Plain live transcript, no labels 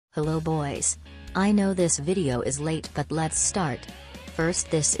Hello boys. I know this video is late but let's start. First,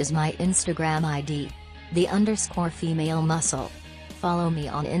 this is my Instagram ID. _female muscle. Follow me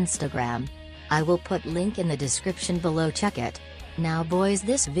on Instagram. I will put link in the description below, check it. Now boys,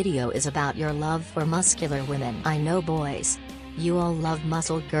 this video is about your love for muscular women. I know boys, you all love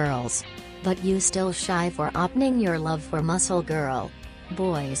muscle girls. But you still shy for opening your love for muscle girl.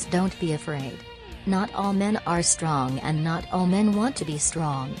 Boys, don't be afraid. Not all men are strong and not all men want to be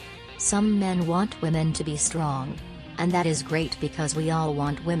strong. Some men want women to be strong. And that is great because we all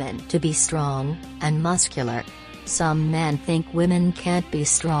want women to be strong and muscular. Some men think women can't be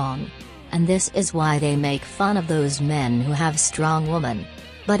strong. And this is why they make fun of those men who have strong women.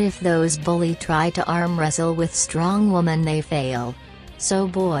 But if those bully try to arm wrestle with strong woman, they fail. So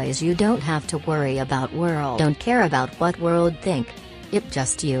boys, you don't have to worry about world. Don't care about what world think. It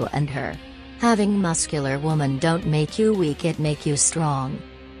just you and her. Having muscular woman don't make you weak, it make you strong.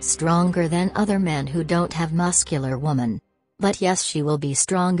 Stronger than other men who don't have muscular woman. But yes, she will be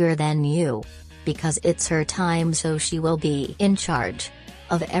stronger than you. Because it's her time, so she will be in charge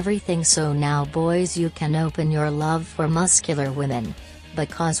of everything. So now boys, you can open your love for muscular women.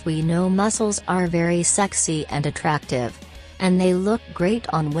 Because we know muscles are very sexy and attractive. And they look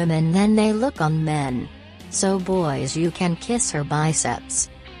great on women than they look on men. So boys, you can kiss her biceps.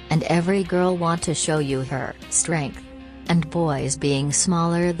 And every girl want to show you her strength. And boys, being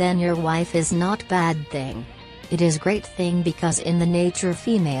smaller than your wife is not bad thing. It is great thing because in the nature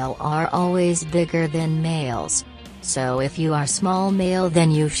female are always bigger than males. So if you are small male, then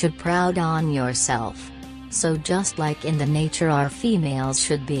you should proud on yourself. So just like in the nature, our females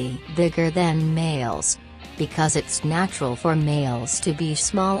should be bigger than males. Because it's natural for males to be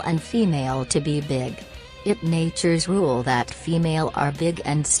small and female to be big. It nature's rule that female are big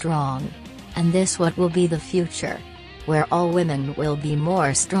and strong. And this what will be the future. Where all women will be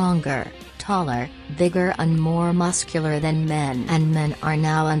more stronger, taller, bigger and more muscular than men. And men are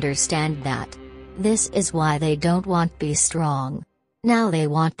now understand that. This is why they don't want be strong. Now they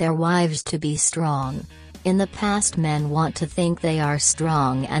want their wives to be strong. In the past, men want to think they are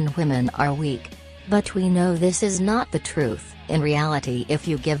strong and women are weak. But we know this is not the truth. In reality, if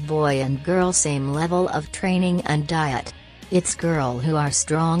you give boy and girl same level of training and diet, it's girl who are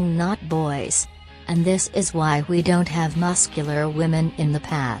strong, not boys. And this is why we don't have muscular women in the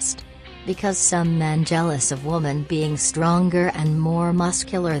past. Because some men jealous of women being stronger and more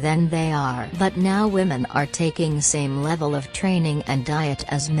muscular than they are. But now women are taking same level of training and diet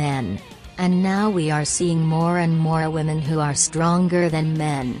as men. And now we are seeing more and more women who are stronger than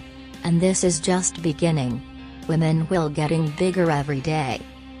men. And this is just beginning. Women will getting bigger every day.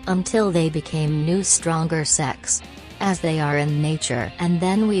 Until they became new stronger sex. As they are in nature. And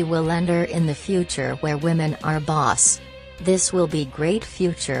then we will enter in the future where women are boss. This will be great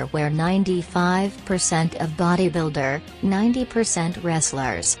future where 95% of bodybuilder, 90%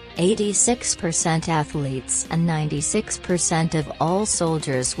 wrestlers, 86% athletes and 96% of all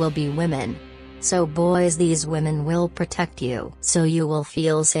soldiers will be women. So boys, these women will protect you. So you will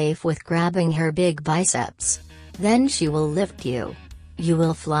feel safe with grabbing her big biceps. Then she will lift you. You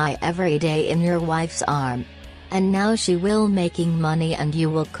will fly every day in your wife's arm. And now she will making money and you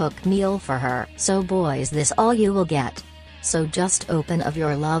will cook meal for her. So boys, this all you will get. So just open of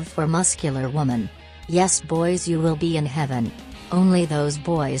your love for muscular woman. Yes boys, you will be in heaven. Only those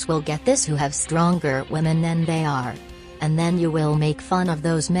boys will get this who have stronger women than they are. And then you will make fun of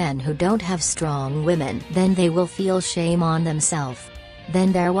those men who don't have strong women. Then they will feel shame on themselves.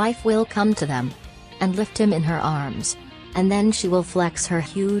 Then their wife will come to them. And lift him in her arms. And then she will flex her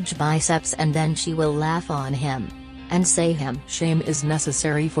huge biceps and then she will laugh on him. And say him, shame is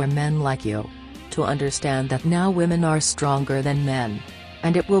necessary for men like you. To understand that now women are stronger than men.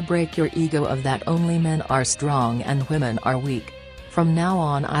 And it will break your ego of that only men are strong and women are weak. From now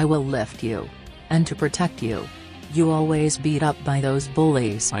on I will lift you. And to protect you. You always beat up by those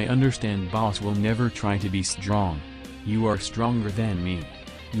bullies. I understand boss will never try to be strong. You are stronger than me.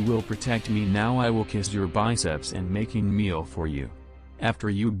 You will protect me. Now I will kiss your biceps and making meal for you. After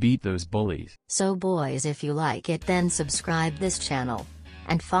you beat those bullies. So boys, if you like it, then subscribe this channel.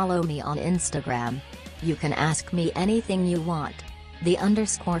 And follow me on Instagram. You can ask me anything you want.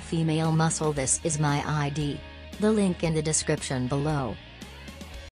 _female muscle, this is my ID. The link in the description below.